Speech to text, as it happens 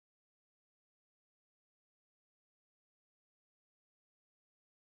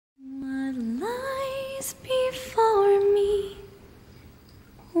lies before me?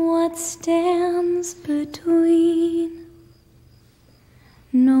 What stands between?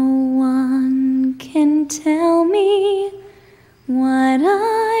 No one can tell me what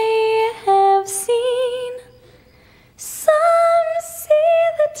I have seen. Some see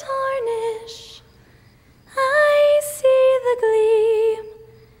the tarnish, I see the gleam.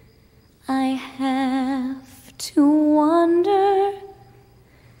 I have to wonder,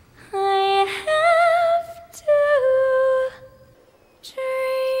 I have to dream.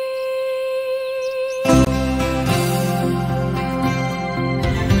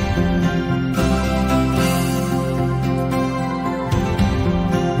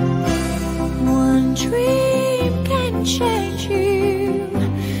 One dream can change you,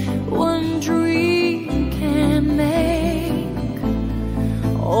 one dream can make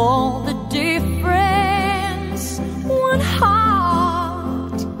all the difference one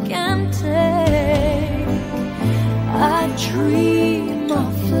heart can take. I dream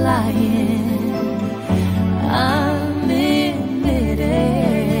of flying, I'm in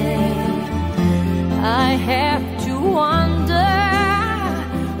midair. I have to wonder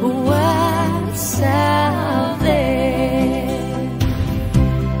what's out there.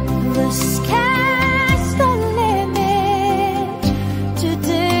 The sky's the limit,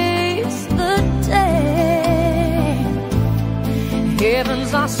 today's the day.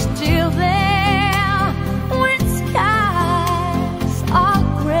 Heavens are still there when skies are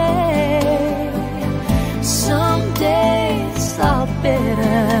gray. Some days are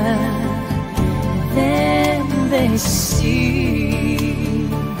better than they say.